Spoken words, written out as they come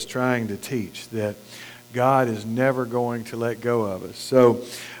trying to teach, that God is never going to let go of us. So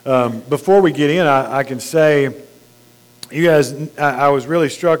before we get in, I can say, you guys, I was really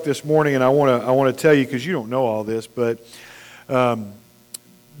struck this morning, and I want to tell you, because you don't know all this, but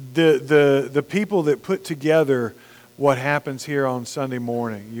the people that put together what happens here on Sunday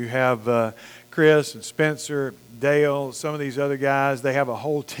morning, you have Chris and Spencer, Dale, some of these other guys. They have a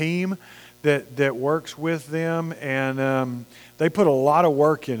whole team that works with them, and they put a lot of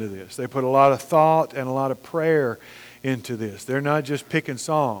work into this. They put a lot of thought and a lot of prayer into this. They're not just picking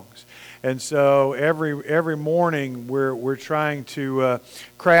songs. And so every morning we're trying to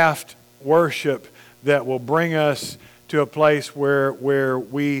craft worship that will bring us to a place where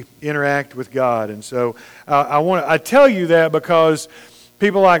we interact with God. And so I tell you that because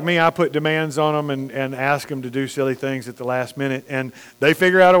people like me, I put demands on them and ask them to do silly things at the last minute, and they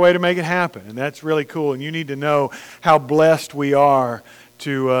figure out a way to make it happen. And that's really cool. And you need to know how blessed we are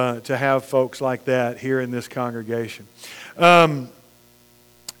to have folks like that here in this congregation.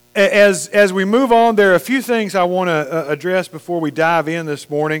 As we move on, there are a few things I want to address before we dive in this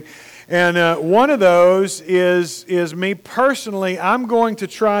morning. And one of those is me personally. I'm going to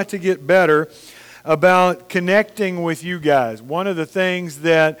try to get better about connecting with you guys. One of the things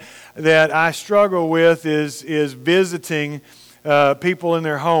that I struggle with is visiting people in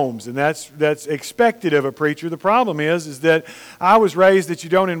their homes, and that's expected of a preacher. The problem is that I was raised that you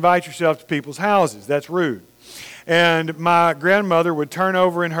don't invite yourself to people's houses. That's rude. And my grandmother would turn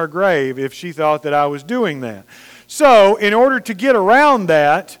over in her grave if she thought that I was doing that. So in order to get around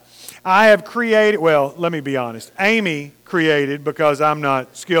that, I have created, well, let me be honest, Amy created, because I'm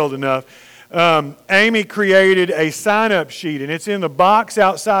not skilled enough, Amy created a sign-up sheet, and it's in the box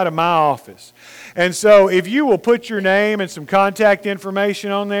outside of my office. And so if you will put your name and some contact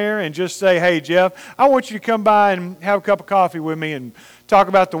information on there and just say, hey, Jeff, I want you to come by and have a cup of coffee with me and talk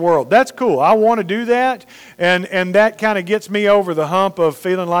about the world. That's cool. I want to do that, and that kind of gets me over the hump of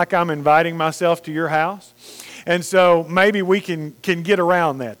feeling like I'm inviting myself to your house. And so maybe we can get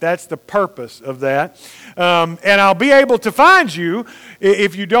around that. That's the purpose of that. And I'll be able to find you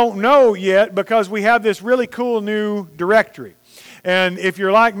if you don't know yet, because we have this really cool new directory. And if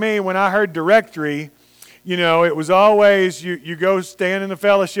you're like me, when I heard directory, you know, it was always you go stand in the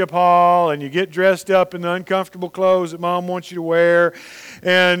fellowship hall and you get dressed up in the uncomfortable clothes that Mom wants you to wear,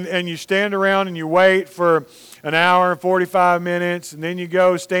 and you stand around and you wait for an hour and 45 minutes, and then you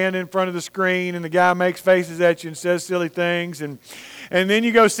go stand in front of the screen and the guy makes faces at you and says silly things, and then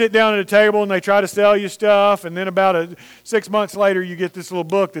you go sit down at a table and they try to sell you stuff, and then about 6 months later you get this little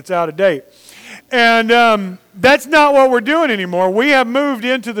book that's out of date. And that's not what we're doing anymore. We have moved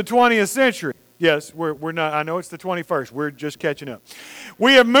into the 20th century. Yes, we're not. I know it's the 21st. We're just catching up.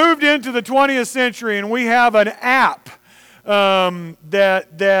 We have moved into the 20th century, and we have an app that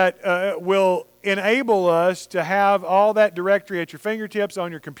will enable us to have all that directory at your fingertips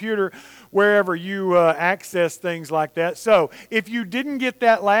on your computer, wherever you access things like that. So if you didn't get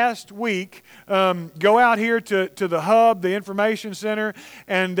that last week, go out here to the hub, the information center,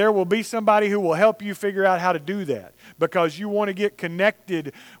 and there will be somebody who will help you figure out how to do that, because you want to get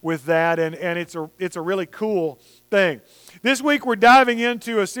connected with that, and it's a really cool thing. This week we're diving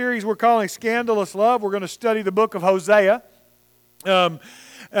into a series we're calling Scandalous Love. We're going to study the book of Hosea.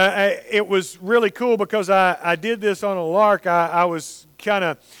 It was really cool because I did this on a lark. I was kind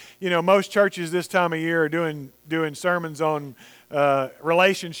of, most churches this time of year are doing sermons on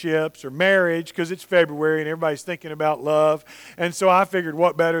relationships or marriage, because it's February and everybody's thinking about love. And so I figured,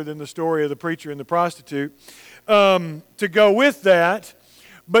 what better than the story of the preacher and the prostitute to go with that.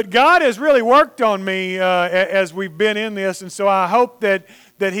 But God has really worked on me as we've been in this, and so I hope that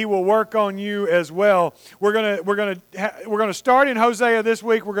He will work on you as well. We're gonna start in Hosea this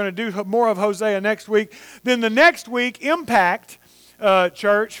week. We're gonna do more of Hosea next week. Then the next week, Impact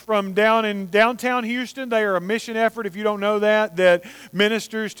Church from down in downtown Houston. They are a mission effort, if you don't know that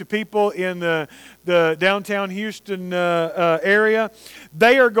ministers to people in the downtown Houston area.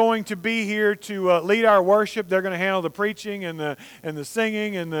 They are going to be here to lead our worship. They're going to handle the preaching and the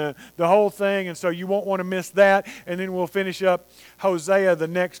singing and the whole thing, and so you won't want to miss that. And then we'll finish up Hosea the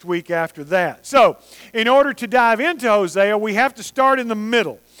next week after that. So in order to dive into Hosea, we have to start in the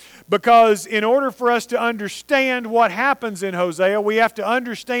middle. Because in order for us to understand what happens in Hosea, we have to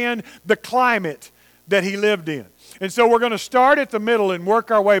understand the climate that he lived in. And so we're going to start at the middle and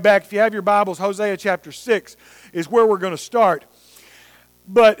work our way back. If you have your Bibles, Hosea chapter 6 is where we're going to start.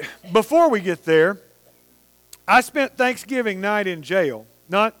 But before we get there, I spent Thanksgiving night in jail.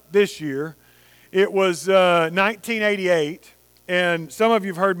 Not this year. It was 1988. And some of you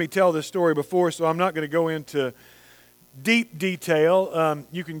have heard me tell this story before, so I'm not going to go into deep detail.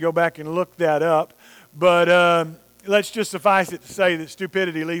 You can go back and look that up. But let's just suffice it to say that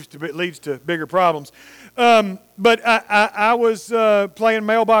stupidity leads to bigger problems. But I was playing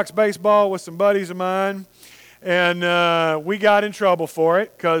mailbox baseball with some buddies of mine, and we got in trouble for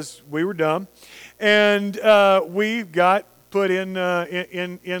it because we were dumb. And we got put in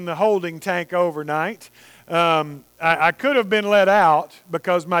the holding tank overnight. I could have been let out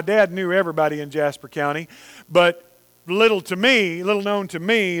because my dad knew everybody in Jasper County, but little known to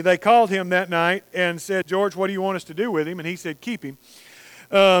me, they called him that night and said, "George, what do you want us to do with him?" And he said, "Keep him."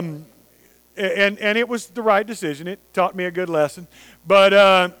 And it was the right decision. It taught me a good lesson. But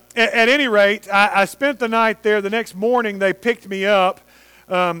at any rate, I spent the night there. The next morning, they picked me up.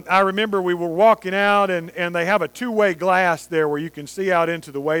 I remember we were walking out, and they have a two-way glass there where you can see out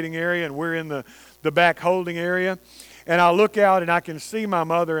into the waiting area, and we're in the back holding area. And I look out, and I can see my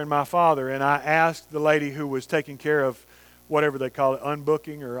mother and my father, and I asked the lady who was taking care of whatever they call it,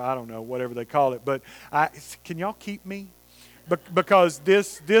 unbooking, or I don't know, whatever they call it. But can y'all keep me? Because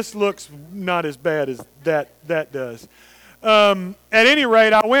this looks not as bad as that does. At any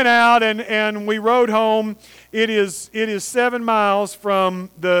rate, I went out and we rode home. It is 7 miles from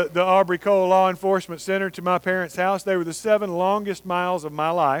the Aubrey Cole Law Enforcement Center to my parents' house. They were the 7 longest miles of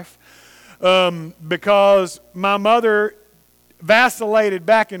my life because my mother vacillated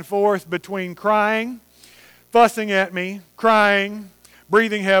back and forth between crying, fussing at me, crying,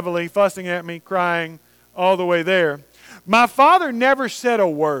 breathing heavily, fussing at me, crying, all the way there. My father never said a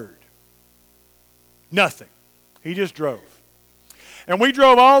word. Nothing. He just drove. And we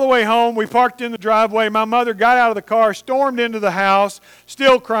drove all the way home. We parked in the driveway. My mother got out of the car, stormed into the house,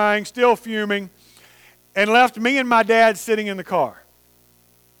 still crying, still fuming, and left me and my dad sitting in the car.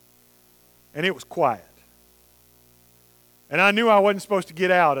 And it was quiet. And I knew I wasn't supposed to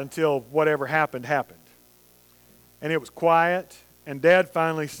get out until whatever happened. And it was quiet, and Dad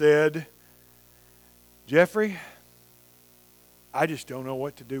finally said, "Jeffrey, I just don't know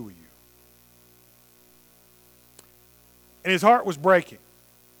what to do with you." And his heart was breaking.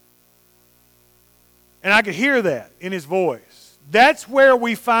 And I could hear that in his voice. That's where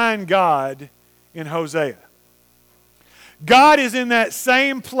we find God in Hosea. God is in that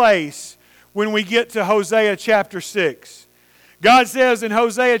same place when we get to Hosea chapter 6. God says in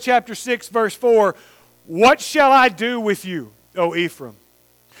Hosea chapter 6 verse 4, "What shall I do with you, O Ephraim?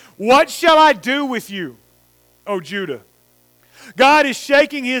 What shall I do with you, O Judah?" God is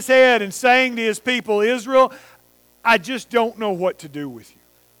shaking his head and saying to his people, Israel, I just don't know what to do with you.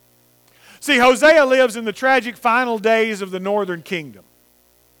 See, Hosea lives in the tragic final days of the northern kingdom.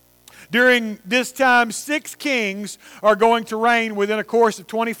 During this time, 6 kings are going to reign within a course of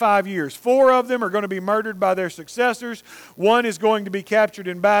 25 years. 4 of them are going to be murdered by their successors. 1 is going to be captured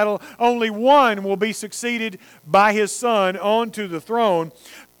in battle. Only 1 will be succeeded by his son onto the throne.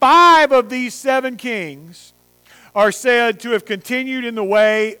 5 of these 7 kings are said to have continued in the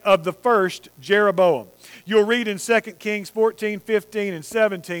way of the first Jeroboam. You'll read in 2 Kings 14, 15, and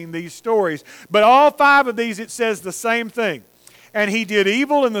 17 these stories. But all 5 of these, it says the same thing. And he did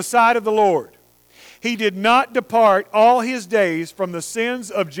evil in the sight of the Lord. He did not depart all his days from the sins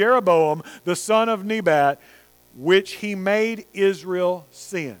of Jeroboam, the son of Nebat, which he made Israel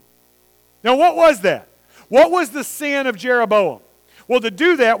sin. Now what was that? What was the sin of Jeroboam? Well, to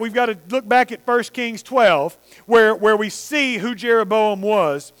do that, we've got to look back at 1 Kings 12, where we see who Jeroboam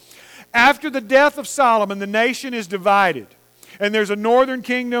was. After the death of Solomon, the nation is divided. And there's a northern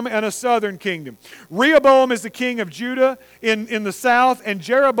kingdom and a southern kingdom. Rehoboam is the king of Judah in the south, and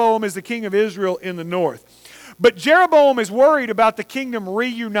Jeroboam is the king of Israel in the north. But Jeroboam is worried about the kingdom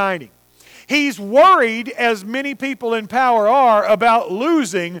reuniting. He's worried, as many people in power are, about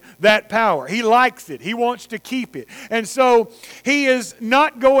losing that power. He likes it. He wants to keep it. And so he is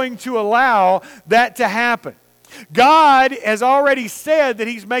not going to allow that to happen. God has already said that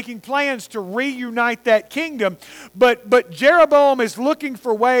he's making plans to reunite that kingdom, but Jeroboam is looking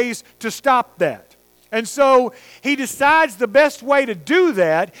for ways to stop that. And so he decides the best way to do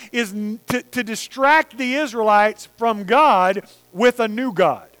that is to distract the Israelites from God with a new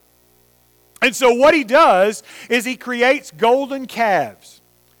God. And so what he does is he creates golden calves.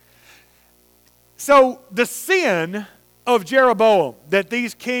 So the sin of Jeroboam that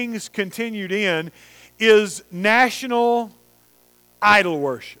these kings continued in is national idol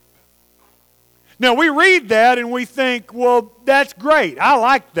worship. Now we read that and we think, well, that's great. I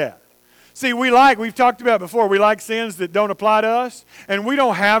like that. See, we've talked about before, we like sins that don't apply to us, and we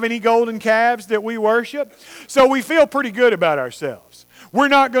don't have any golden calves that we worship, so we feel pretty good about ourselves. We're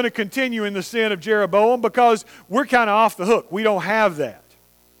not going to continue in the sin of Jeroboam because we're kind of off the hook. We don't have that.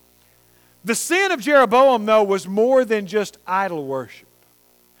 The sin of Jeroboam, though, was more than just idol worship.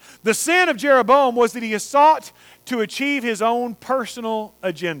 The sin of Jeroboam was that he sought to achieve his own personal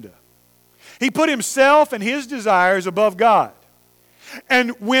agenda. He put himself and his desires above God.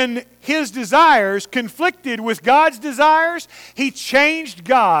 And when his desires conflicted with God's desires, he changed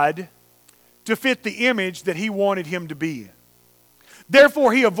God to fit the image that he wanted him to be in.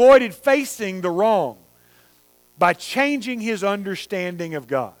 Therefore, he avoided facing the wrong by changing his understanding of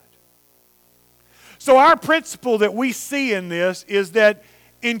God. So our principle that we see in this is that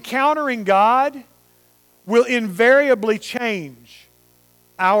encountering God will invariably change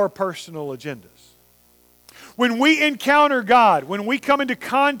our personal agendas. When we encounter God, when we come into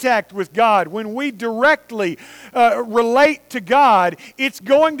contact with God, when we directly relate to God, it's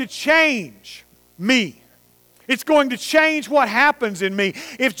going to change me. It's going to change what happens in me.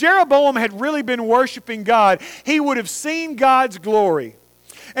 If Jeroboam had really been worshiping God, he would have seen God's glory,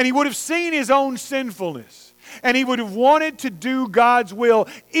 and he would have seen his own sinfulness, and he would have wanted to do God's will,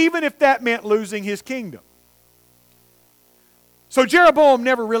 even if that meant losing his kingdom. So Jeroboam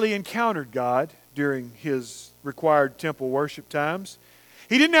never really encountered God during his required temple worship times.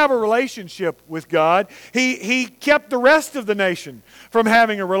 He didn't have a relationship with God. He kept the rest of the nation from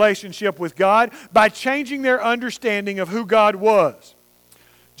having a relationship with God by changing their understanding of who God was.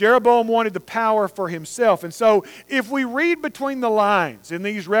 Jeroboam wanted the power for himself. And so if we read between the lines in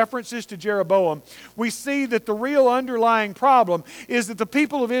these references to Jeroboam, we see that the real underlying problem is that the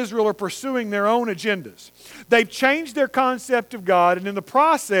people of Israel are pursuing their own agendas. They've changed their concept of God, and in the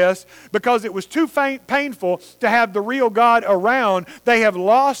process, because it was too painful to have the real God around, they have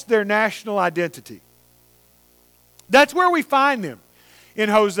lost their national identity. That's where we find them in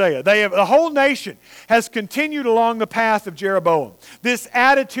Hosea. The whole nation has continued along the path of Jeroboam. This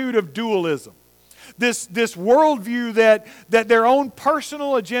attitude of dualism, this worldview that their own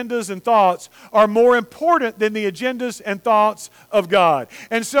personal agendas and thoughts are more important than the agendas and thoughts of God.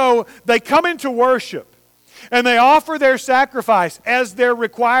 And so they come into worship and they offer their sacrifice as they're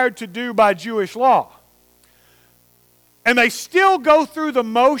required to do by Jewish law. And they still go through the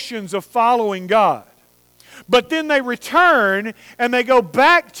motions of following God. But then they return and they go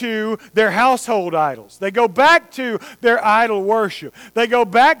back to their household idols. They go back to their idol worship. They go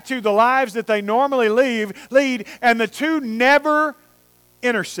back to the lives that they normally lead, and the two never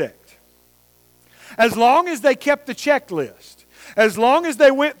intersect. As long as they kept the checklist, as long as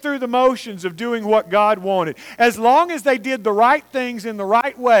they went through the motions of doing what God wanted, as long as they did the right things in the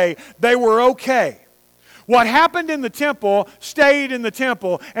right way, they were okay. What happened in the temple stayed in the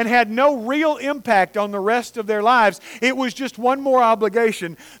temple and had no real impact on the rest of their lives. It was just one more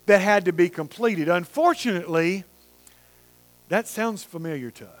obligation that had to be completed. Unfortunately, that sounds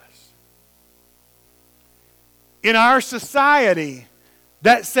familiar to us. In our society,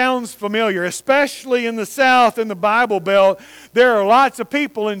 that sounds familiar, especially in the South, in the Bible Belt. There are lots of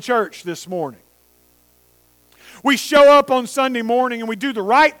people in church this morning. We show up on Sunday morning and we do the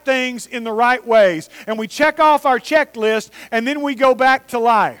right things in the right ways. And we check off our checklist and then we go back to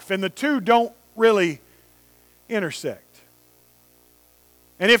life. And the two don't really intersect.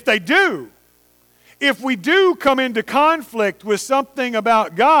 And if they do, if we do come into conflict with something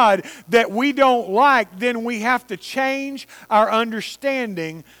about God that we don't like, then we have to change our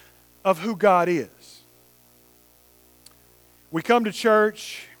understanding of who God is. We come to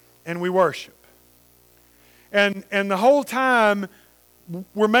church and we worship. And the whole time,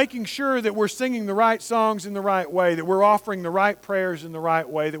 we're making sure that we're singing the right songs in the right way, that we're offering the right prayers in the right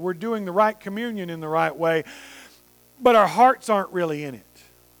way, that we're doing the right communion in the right way, but our hearts aren't really in it.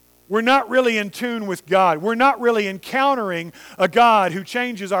 We're not really in tune with God. We're not really encountering a God who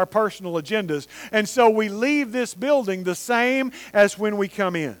changes our personal agendas. And so we leave this building the same as when we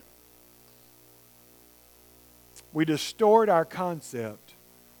come in. We distort our concept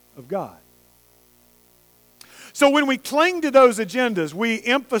of God. So when we cling to those agendas, we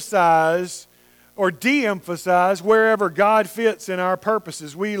emphasize or de-emphasize wherever God fits in our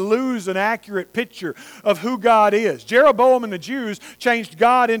purposes. We lose an accurate picture of who God is. Jeroboam and the Jews changed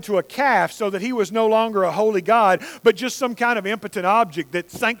God into a calf so that he was no longer a holy God, but just some kind of impotent object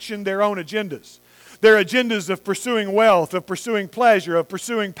that sanctioned their own agendas. Their agendas of pursuing wealth, of pursuing pleasure, of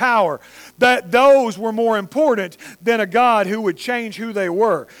pursuing power. That those were more important than a God who would change who they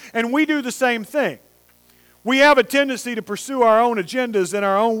were. And we do the same thing. We have a tendency to pursue our own agendas and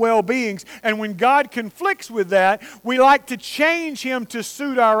our own well-beings, and when God conflicts with that, we like to change Him to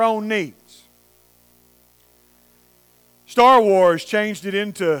suit our own needs. Star Wars changed it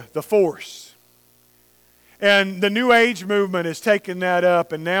into the Force. And the New Age movement has taken that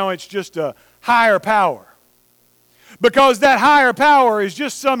up, and now it's just a higher power. Because that higher power is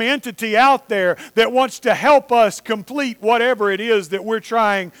just some entity out there that wants to help us complete whatever it is that we're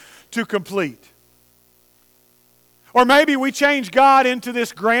trying to complete. Or maybe we change God into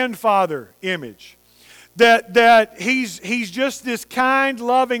this grandfather image. That he's just this kind,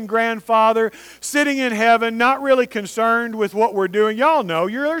 loving grandfather sitting in heaven, not really concerned with what we're doing. Y'all know,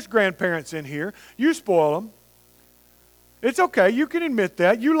 there's grandparents in here. You spoil them. It's okay. You can admit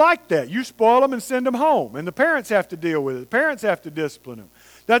that. You like that. You spoil them and send them home. And the parents have to deal with it. The parents have to discipline them.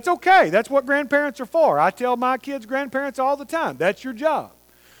 That's okay. That's what grandparents are for. I tell my kids, grandparents, all the time. That's your job.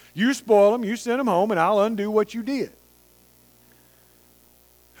 You spoil them, you send them home, and I'll undo what you did.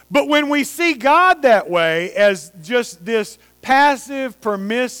 But when we see God that way, as just this passive,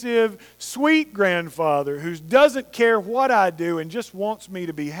 permissive, sweet grandfather who doesn't care what I do and just wants me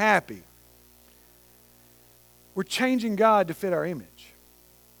to be happy, we're changing God to fit our image.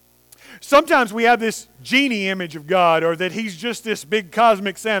 Sometimes we have this genie image of God, or that He's just this big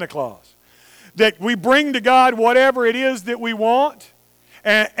cosmic Santa Claus. That we bring to God whatever it is that we want,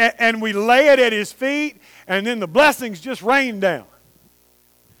 and we lay it at His feet, and then the blessings just rain down.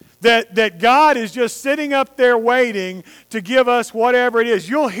 That God is just sitting up there waiting to give us whatever it is.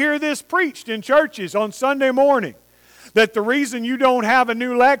 You'll hear this preached in churches on Sunday morning. That the reason you don't have a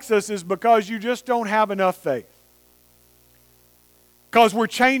new Lexus is because you just don't have enough faith. Because we're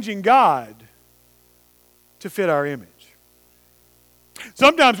changing God to fit our image.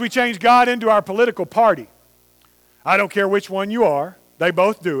 Sometimes we change God into our political party. I don't care which one you are. They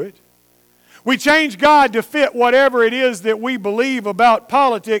both do it. We change God to fit whatever it is that we believe about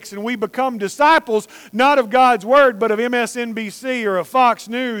politics, and we become disciples not of God's Word but of MSNBC or of Fox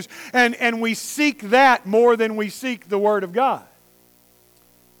News, and we seek that more than we seek the Word of God.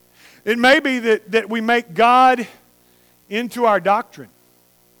 It may be that we make God into our doctrine,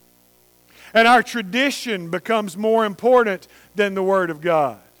 and our tradition becomes more important than the Word of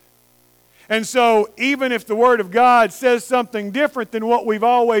God. And so, even if the Word of God says something different than what we've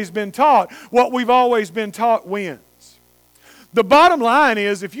always been taught, what we've always been taught wins. The bottom line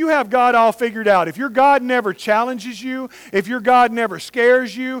is, if you have God all figured out, if your God never challenges you, if your God never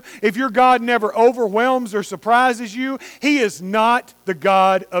scares you, if your God never overwhelms or surprises you, He is not the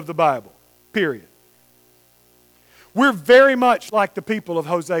God of the Bible. Period. We're very much like the people of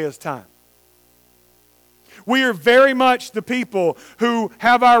Hosea's time. We are very much the people who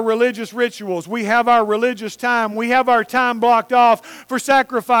have our religious rituals. We have our religious time. We have our time blocked off for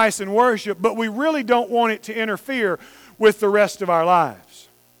sacrifice and worship, but we really don't want it to interfere with the rest of our lives.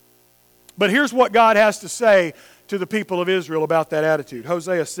 But here's what God has to say to the people of Israel about that attitude.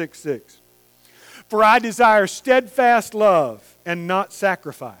 Hosea 6:6. For I desire steadfast love and not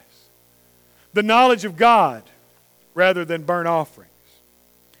sacrifice, the knowledge of God rather than burnt offerings.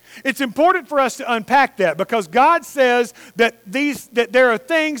 It's important for us to unpack that, because God says that there are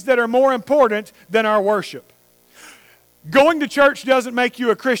things that are more important than our worship. Going to church doesn't make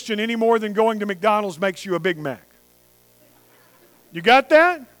you a Christian any more than going to McDonald's makes you a Big Mac. You got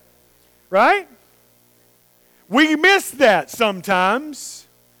that? Right? We miss that sometimes.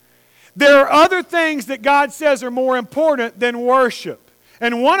 There are other things that God says are more important than worship.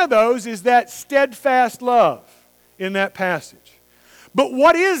 And one of those is that steadfast love in that passage. But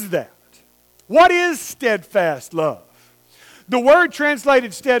what is that? What is steadfast love? The word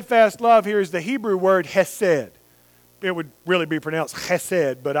translated steadfast love here is the Hebrew word hesed. It would really be pronounced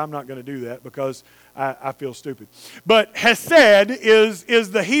chesed, but I'm not going to do that because I feel stupid. But hesed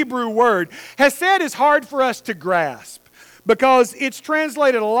is the Hebrew word. Hesed is hard for us to grasp because it's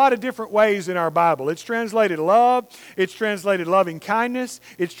translated a lot of different ways in our Bible. It's translated love, it's translated loving kindness,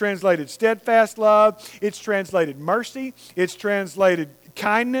 it's translated steadfast love, it's translated mercy, it's translated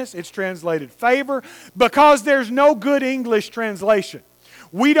kindness, it's translated favor, because there's no good English translation.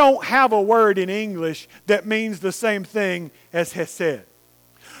 We don't have a word in English that means the same thing as hesed.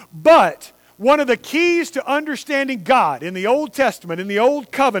 But one of the keys to understanding God in the Old Testament, in the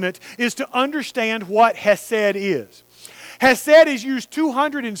Old Covenant, is to understand what hesed is. Hesed is used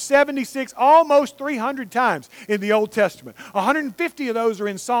 276, almost 300 times in the Old Testament. 150 of those are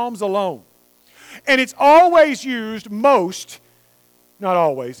in Psalms alone. And it's always used not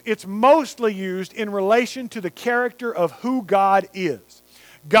always, it's mostly used in relation to the character of who God is.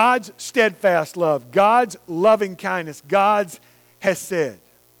 God's steadfast love, God's loving kindness, God's hesed.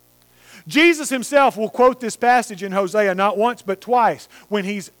 Jesus himself will quote this passage in Hosea not once but twice when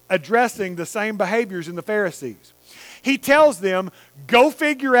he's addressing the same behaviors in the Pharisees. He tells them, go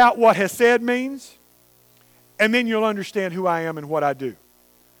figure out what hesed means, and then you'll understand who I am and what I do.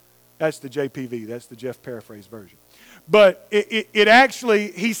 That's the JPV, that's the Jeff Paraphrase version. But it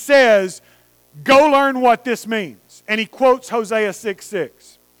actually, he says, Go learn what this means. And he quotes Hosea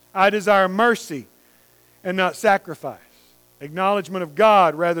 6:6. I desire mercy and not sacrifice. Acknowledgement of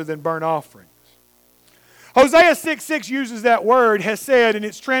God rather than burnt offerings. Hosea 6:6 uses that word, hesed, and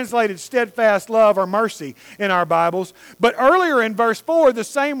it's translated steadfast love or mercy in our Bibles. But earlier in verse 4, the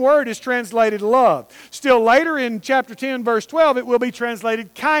same word is translated love. Still later in chapter 10, verse 12, it will be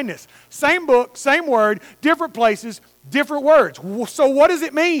translated kindness. Same book, same word, different places, different words. So what does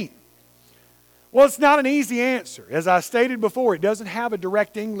it mean? Well, it's not an easy answer. As I stated before, it doesn't have a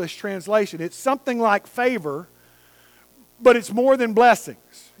direct English translation. It's something like favor, but it's more than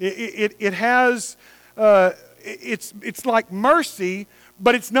blessings. It has... it's like mercy,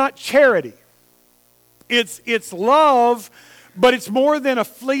 but it's not charity. It's love, but it's more than a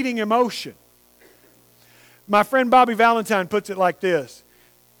fleeting emotion. My friend Bobby Valentine puts it like this: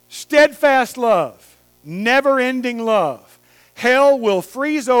 steadfast love, never-ending love. Hell will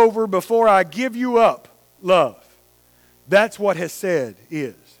freeze over before I give you up, love. That's what hesed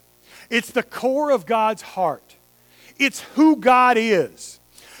is. It's the core of God's heart. It's who God is.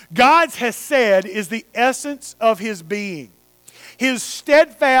 God's hesed is the essence of His being. His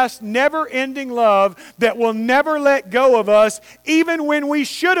steadfast, never-ending love that will never let go of us, even when we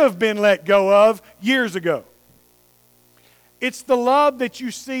should have been let go of years ago. It's the love that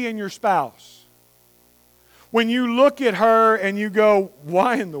you see in your spouse. When you look at her and you go,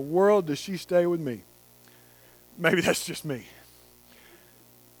 why in the world does she stay with me? Maybe that's just me.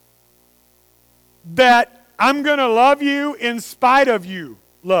 That I'm going to love you in spite of you.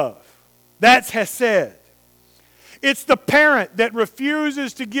 Love. That's hesed. It's the parent that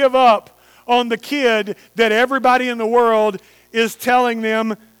refuses to give up on the kid that everybody in the world is telling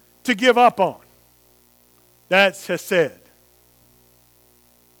them to give up on. That's hesed.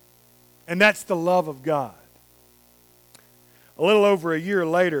 And that's the love of God. A little over a year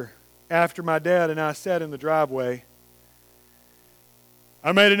later, after my dad and I sat in the driveway,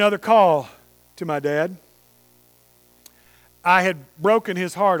 I made another call to my dad. I had broken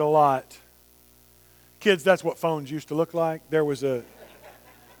his heart a lot. Kids, that's what phones used to look like. They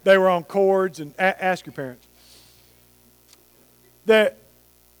were on cords, and ask your parents. That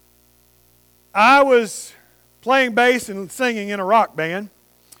I was playing bass and singing in a rock band.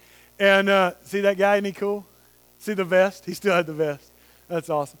 And see that guy, isn't he cool? See the vest? He still had the vest.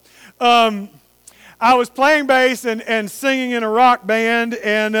 That's awesome. I was playing bass and singing in a rock band,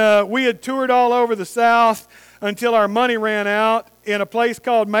 and we had toured all over the South until our money ran out in a place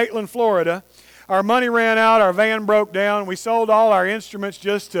called Maitland, Florida. Our money ran out, our van broke down, we sold all our instruments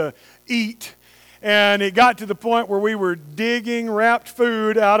just to eat, and it got to the point where we were digging wrapped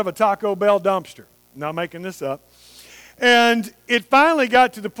food out of a Taco Bell dumpster. Not making this up. And it finally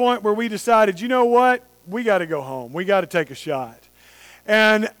got to the point where we decided, you know what? We got to go home. We got to take a shot.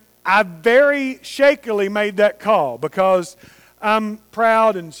 And I very shakily made that call because I'm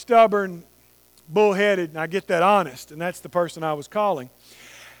proud and stubborn, bullheaded, and I get that honest, and that's the person I was calling.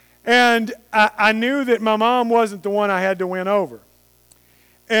 And I knew that my mom wasn't the one I had to win over.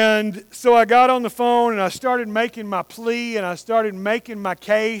 And so I got on the phone and I started making my plea and I started making my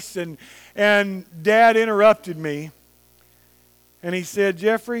case, and Dad interrupted me. And he said,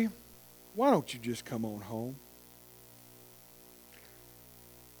 Jeffrey, why don't you just come on home?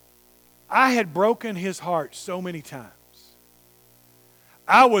 I had broken his heart so many times.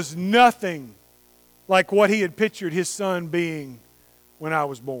 I was nothing like what he had pictured his son being when I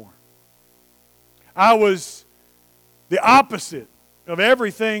was born. I was the opposite of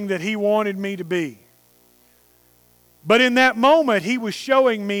everything that he wanted me to be. But in that moment, he was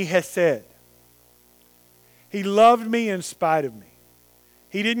showing me hesed. He loved me in spite of me.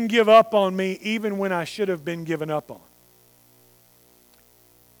 He didn't give up on me even when I should have been given up on.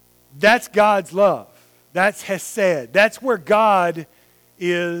 That's God's love. That's hesed. That's where God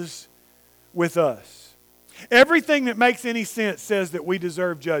is with us. Everything that makes any sense says that we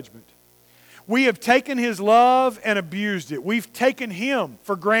deserve judgment. We have taken His love and abused it. We've taken Him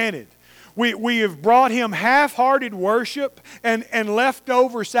for granted. We have brought Him half-hearted worship and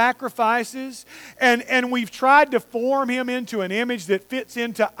leftover sacrifices, and we've tried to form Him into an image that fits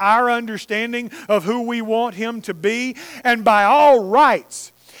into our understanding of who we want Him to be, and by all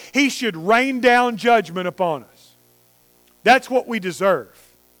rights, He should rain down judgment upon us. That's what we deserve.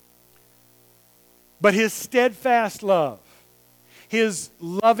 But His steadfast love, His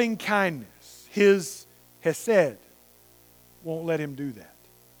loving kindness, His hesed won't let Him do that.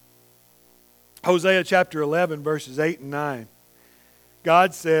 Hosea chapter 11, verses 8 and 9.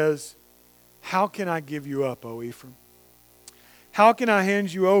 God says, how can I give you up, O Ephraim? How can I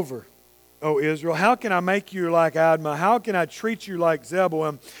hand you over O Israel? How can I make you like Admah? How can I treat you like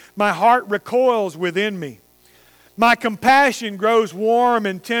Zeboim? My heart recoils within me. My compassion grows warm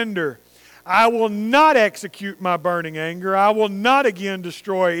and tender. I will not execute my burning anger. I will not again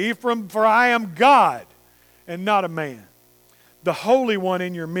destroy Ephraim, for I am God and not a man, the Holy One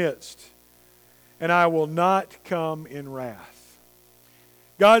in your midst, and I will not come in wrath.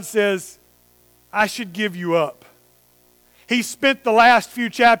 God says, I should give you up. He spent the last few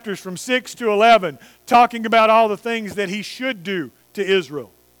chapters from 6 to 11 talking about all the things that He should do to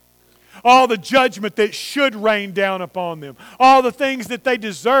Israel. All the judgment that should rain down upon them. All the things that they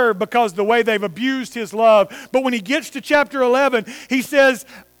deserve because of the way they've abused His love. But when He gets to chapter 11, He says,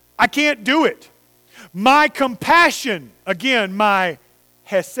 I can't do it. My compassion, again, my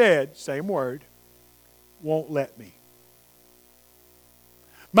hesed, same word, won't let me.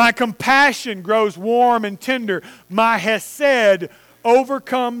 My compassion grows warm and tender. My hesed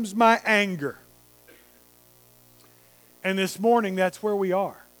overcomes my anger. And this morning, that's where we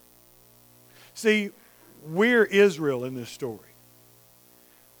are. See, we're Israel in this story.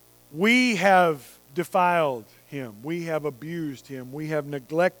 We have defiled Him. We have abused Him. We have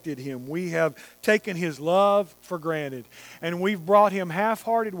neglected Him. We have taken His love for granted. And we've brought Him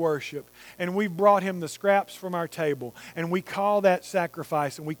half-hearted worship. And we've brought Him the scraps from our table. And we call that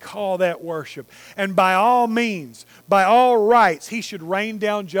sacrifice. And we call that worship. And by all means, by all rights, He should rain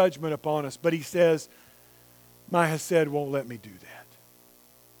down judgment upon us. But He says, my hesed won't let me do that.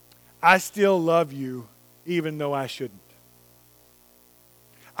 I still love you even though I shouldn't.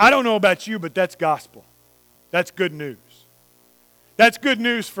 I don't know about you, but that's gospel. That's good news. That's good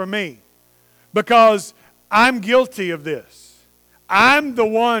news for me because I'm guilty of this. I'm the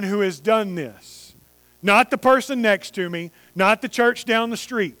one who has done this. Not the person next to me, not the church down the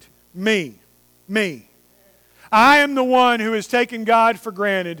street. Me. I am the one who has taken God for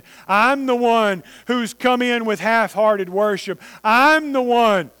granted. I'm the one who's come in with half-hearted worship. I'm the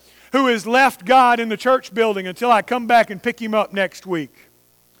one who has left God in the church building until I come back and pick Him up next week.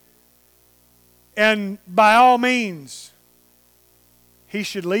 And by all means, He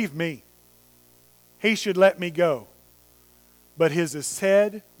should leave me. He should let me go. But His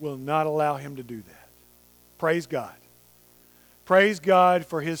hesed will not allow Him to do that. Praise God. Praise God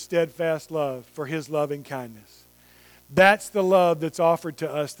for His steadfast love, for His loving kindness. That's the love that's offered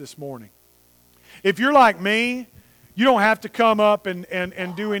to us this morning. If you're like me, you don't have to come up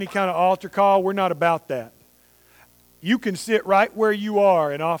and do any kind of altar call. We're not about that. You can sit right where you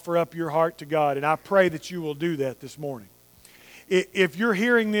are and offer up your heart to God. And I pray that you will do that this morning. If you're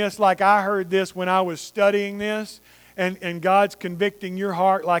hearing this like I heard this when I was studying this, and God's convicting your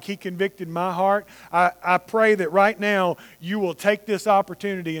heart like He convicted my heart, I pray that right now you will take this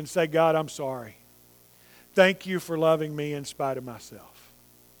opportunity and say, God, I'm sorry. Thank you for loving me in spite of myself.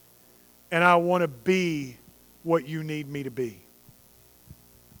 And I want to be what you need me to be.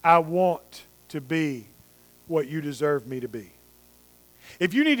 I want to be what you deserve me to be.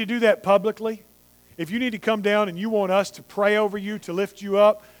 If you need to do that publicly, if you need to come down and you want us to pray over you, to lift you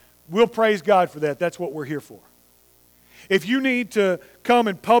up, we'll praise God for that. That's what we're here for. If you need to come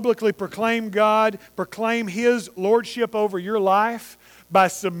and publicly proclaim God, proclaim His lordship over your life by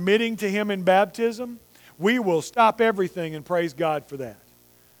submitting to Him in baptism, we will stop everything and praise God for that.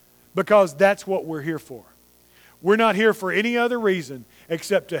 Because that's what we're here for. We're not here for any other reason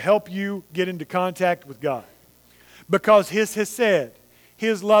except to help you get into contact with God. Because His hesed,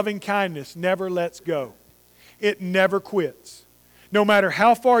 His loving kindness never lets go. It never quits. No matter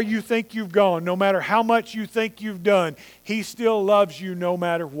how far you think you've gone, no matter how much you think you've done, He still loves you no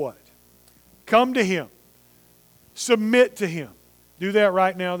matter what. Come to Him. Submit to Him. Do that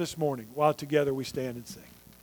right now this morning while together we stand and sing.